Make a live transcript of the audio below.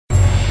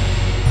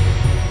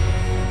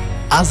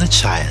As a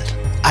child,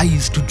 I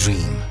used to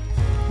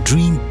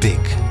dream big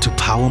to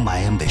power my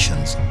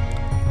ambitions.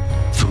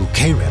 Through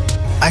K-Rep,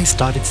 I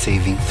started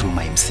saving through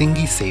my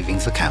Msingi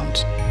savings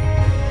account.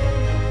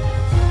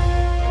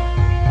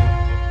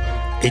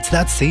 It's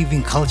that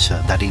saving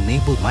culture that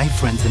enabled my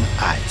friends and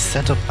I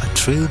set up a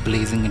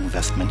trailblazing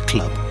investment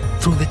club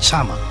through the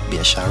Chama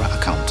Biashara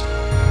account.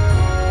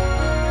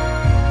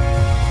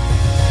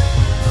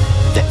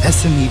 The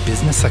SME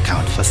business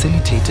account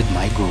facilitated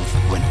my growth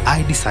when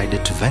I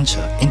decided to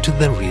venture into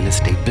the real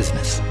estate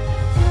business.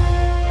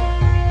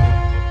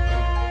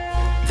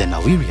 The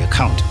Nawiri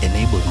account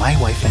enabled my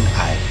wife and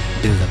I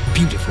build a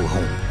beautiful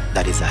home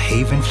that is a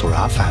haven for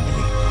our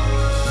family.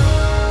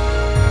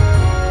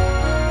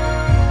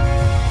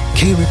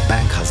 K-Rep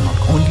Bank has not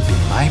only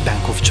been my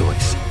bank of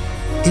choice,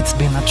 it's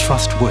been a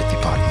trustworthy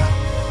partner.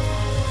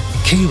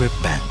 K-Rep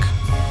Bank,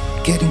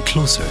 getting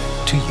closer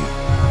to you.